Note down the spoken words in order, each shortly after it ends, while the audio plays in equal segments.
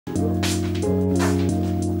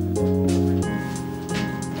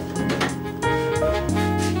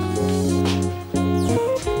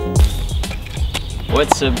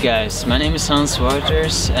What's up guys, my name is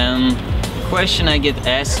Wouters, and the question I get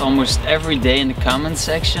asked almost every day in the comment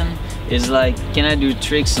section is like, can I do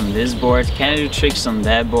tricks on this board? Can I do tricks on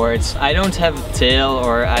that board? I don't have a tail,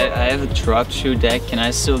 or I have a drop-through deck. Can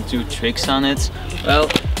I still do tricks on it? Well,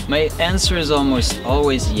 my answer is almost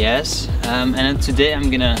always yes, and today I'm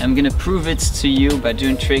gonna prove it to you by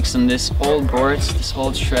doing tricks on this old board, this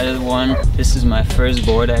old shredded one. This is my first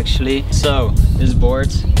board actually. So this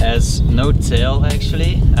board has no tail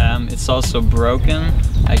actually. It's also broken.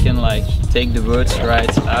 I can like take the wood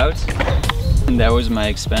right out. And that was my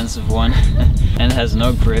expensive one. And it has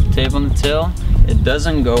no grip tape on the tail. It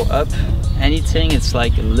doesn't go up anything. It's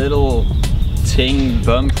like a little ting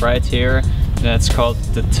bump right here. That's called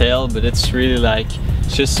the tail, but it's really like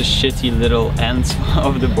just a shitty little end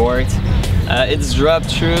of the board. It's drop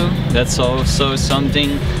through. That's also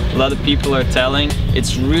something a lot of people are telling.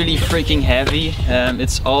 It's really freaking heavy.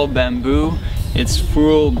 It's all bamboo. It's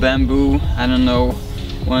full bamboo. I don't know,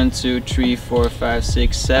 1, 2, 3, 4, 5,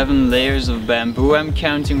 6, 7 layers of bamboo I'm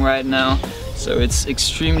counting right now. So it's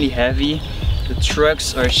extremely heavy. The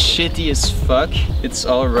trucks are shitty as fuck. It's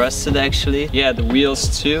all rusted actually. Yeah, the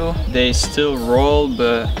wheels too. They still roll,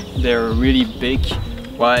 but they're really big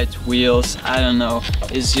white wheels. I don't know.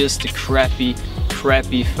 It's just a crappy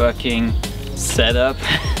fucking setup.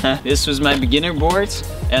 This was my beginner board,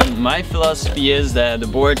 and my philosophy is that the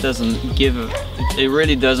board doesn't give a, it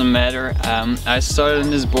really doesn't matter. I started on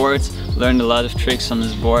this board, learned a lot of tricks on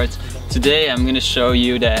this board. Today I'm gonna show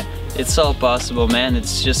you that it's all possible, man.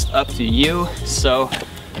 It's just up to you. So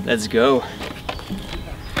let's go.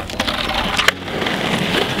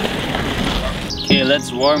 Okay,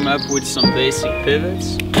 let's warm up with some basic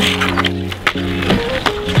pivots.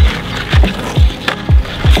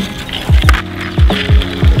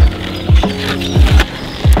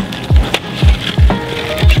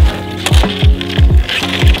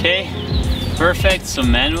 Okay, perfect.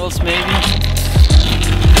 Some manuals maybe.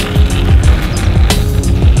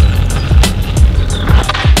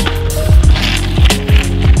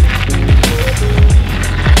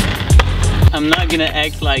 I'm not gonna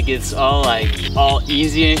act like it's all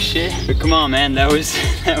easy and shit, but come on man, that was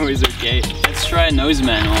okay. Let's try a nose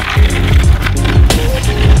manual.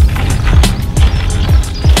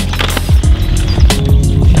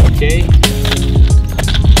 Okay.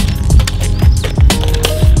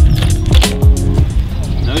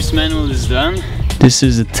 Nose manual is done. This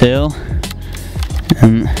is the tail,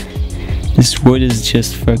 and this wood is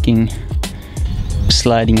just fucking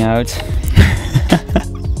sliding out.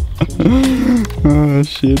 Oh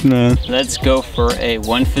shit, man. Let's go for a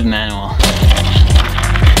 1-foot manual.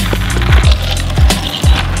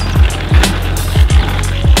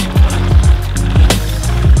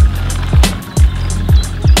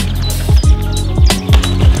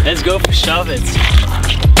 Let's go for shove it.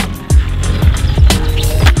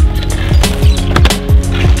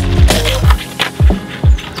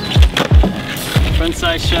 Front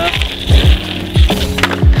side shove.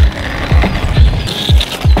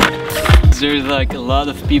 There's like a lot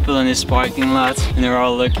of people in this parking lot, and they're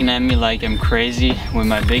all looking at me like I'm crazy with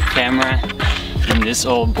my big camera and this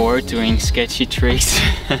old board doing sketchy tricks.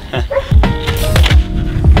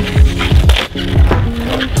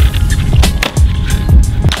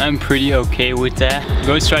 I'm pretty okay with that.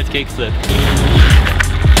 Go straight kickflip.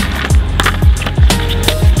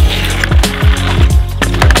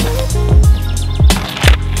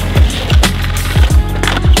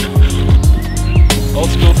 Old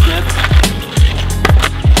school flip.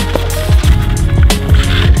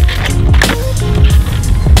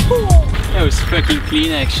 That was fucking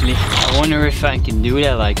clean actually. I wonder if I can do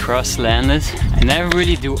that like cross-landed. I never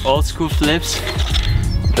really do old school flips,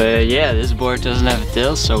 but yeah, this board doesn't have a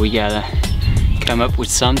tail, so we gotta come up with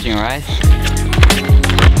something, right?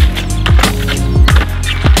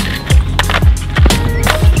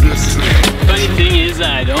 Funny thing is,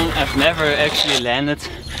 I've never actually landed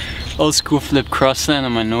old school flip crossland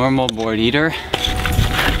on my normal board either.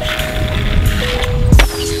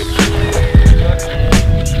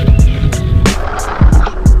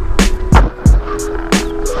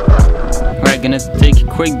 We're gonna take a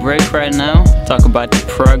quick break right now, talk about the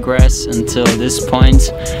progress until this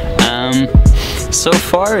point. So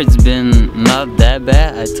far it's been not that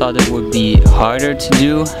bad. I thought it would be harder to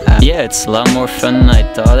do. Yeah, it's a lot more fun than I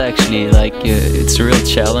thought actually. Like it's a real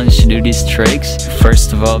challenge to do these tricks.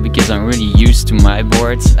 First of all, because I'm really used to my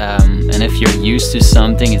boards, and if you're used to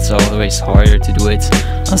something, it's always harder to do it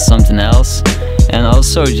on something else. And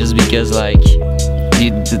also just because like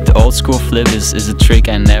the old school flip is a trick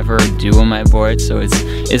I never do on my board, so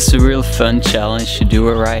it's a real fun challenge to do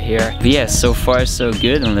it right here. But yeah, so far so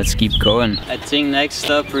good, and let's keep going. I think next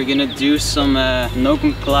up we're gonna do some no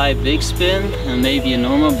comply big spin and maybe a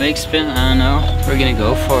normal big spin, I don't know. We're gonna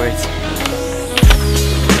go for it.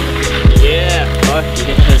 Yeah, fuck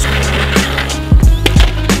yes.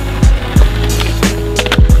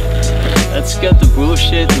 Let's cut the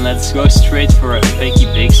bullshit and let's go straight for a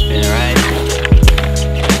fakey big spin, right?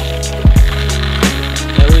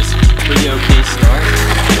 That was a pretty okay start.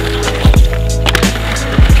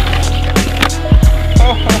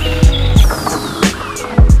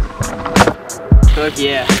 Fuck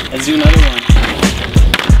yeah, let's do another one.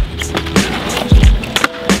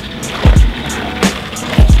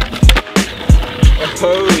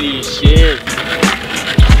 Holy shit.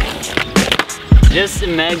 Just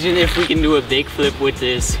imagine if we can do a big flip with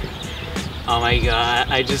this. Oh my god,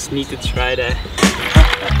 I just need to try that.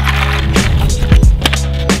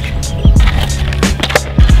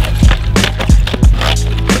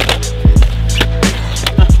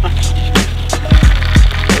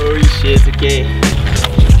 Holy shit, okay.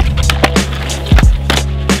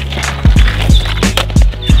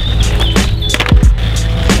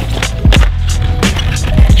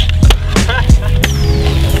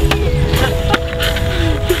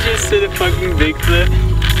 Did a fucking big flip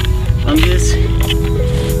on this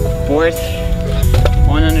board,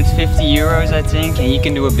 150 euros I think, and you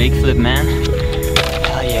can do a big flip, man.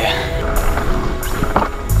 Hell yeah.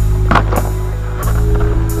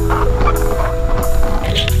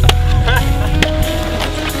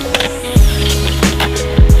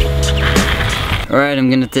 Alright, I'm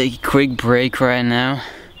gonna take a quick break right now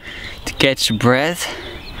to catch a breath,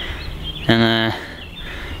 and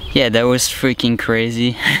yeah, that was freaking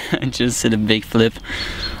crazy. I just did a big flip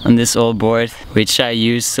on this old board, which I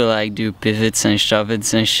used to like do pivots and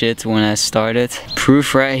shove-its and shit when I started.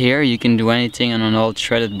 Proof right here, you can do anything on an old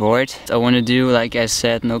threaded board. I want to do, like I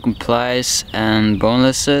said, no complies and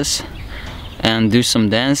bonelesses, and do some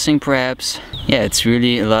dancing perhaps. Yeah, it's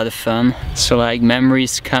really a lot of fun. So like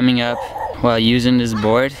memories coming up while using this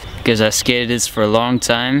board, because I skated this for a long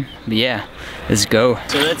time. But yeah, let's go.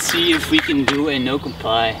 So let's see if we can do a no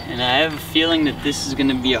comply, and I have a feeling that this is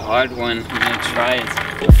gonna be a hard one. I'm gonna try it.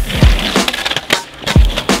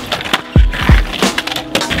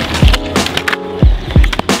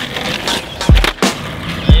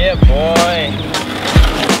 Yeah, boy.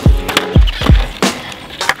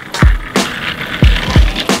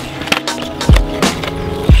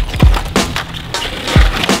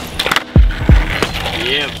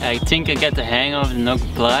 I think I got the hang of the no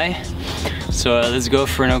comply, so let's go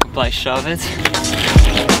for a no comply shove it.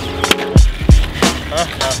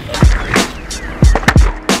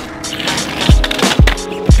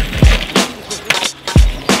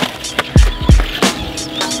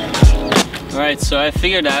 Alright, so I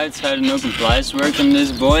figured out how the no complies work on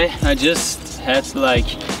this boy. I just had to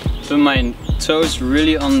like put my toes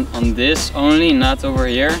really on this only, not over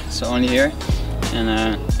here, so only here.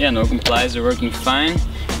 And yeah, no complies are working fine.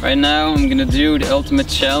 Right now I'm gonna do the ultimate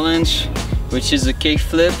challenge, which is a kick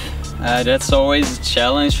flip. That's always a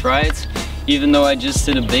challenge, right? Even though I just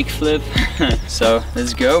did a big flip. So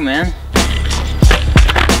let's go, man.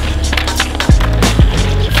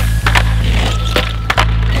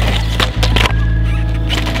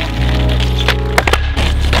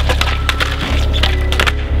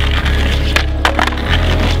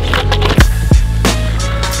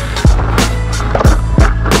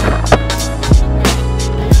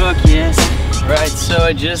 So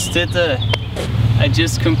I just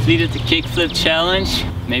completed the kickflip challenge.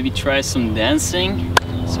 Maybe try some dancing.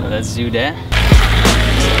 So let's do that.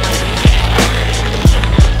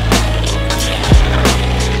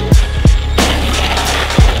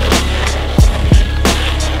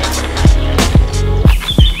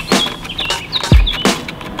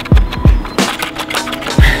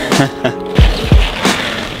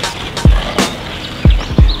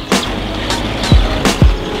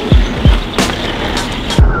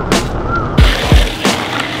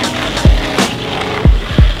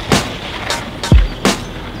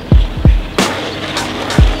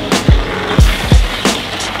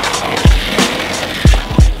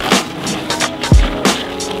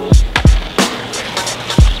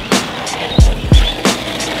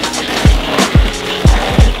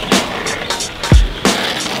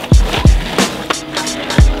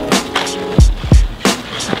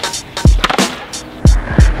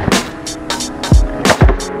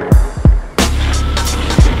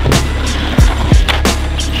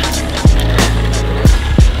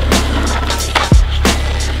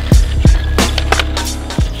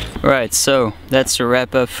 Alright, so that's a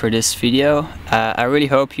wrap up for this video. I really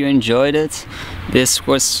hope you enjoyed it. This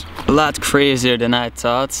was a lot crazier than I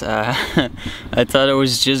thought. I thought I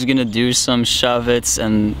was just gonna do some shove-its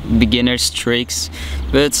and beginner's tricks,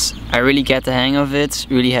 but I really got the hang of it,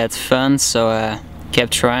 really had fun, so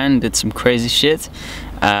kept trying, did some crazy shit.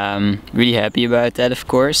 Really happy about that, of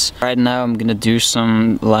course. Right now I'm gonna do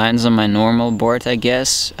some lines on my normal board, I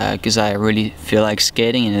guess, because I really feel like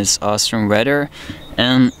skating and it's awesome weather.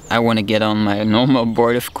 And I want to get on my normal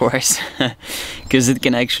board, of course, because it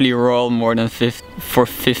can actually roll more than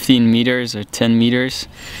 15 meters or 10 meters.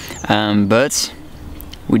 But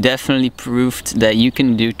we definitely proved that you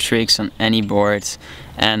can do tricks on any board.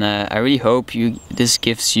 And I really hope this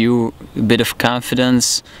gives you a bit of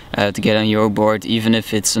confidence to get on your board, even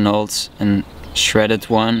if it's an old and shredded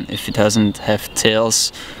one, if it doesn't have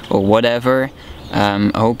tails or whatever.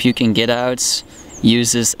 I hope you can get out,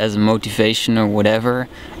 use this as a motivation or whatever,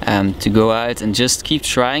 to go out and just keep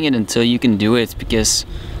trying it until you can do it, because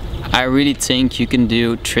I really think you can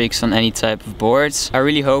do tricks on any type of boards. I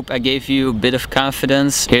really hope I gave you a bit of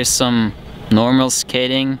confidence. Here's some normal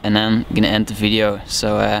skating and then I'm gonna end the video.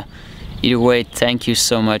 So either way, thank you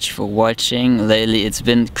so much for watching. Lately it's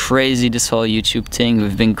been crazy, this whole YouTube thing.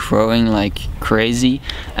 We've been growing like crazy,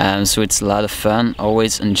 so it's a lot of fun.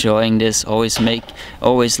 Always enjoying this, always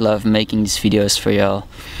love making these videos for y'all.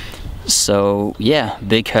 So yeah,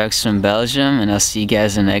 big hugs from Belgium, and I'll see you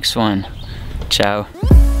guys in the next one. Ciao.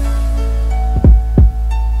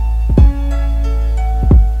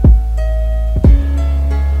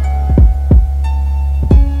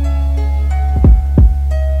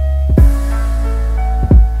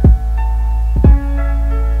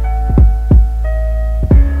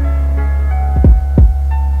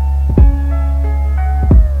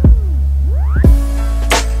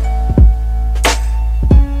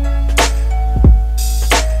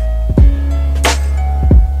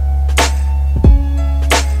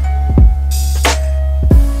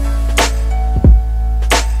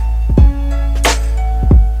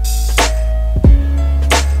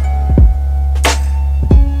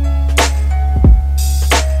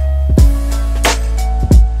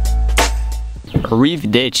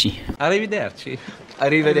 Arrivederci. Arrivederci.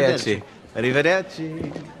 Arrivederci.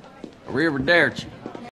 Arrivederci. Arrivederci.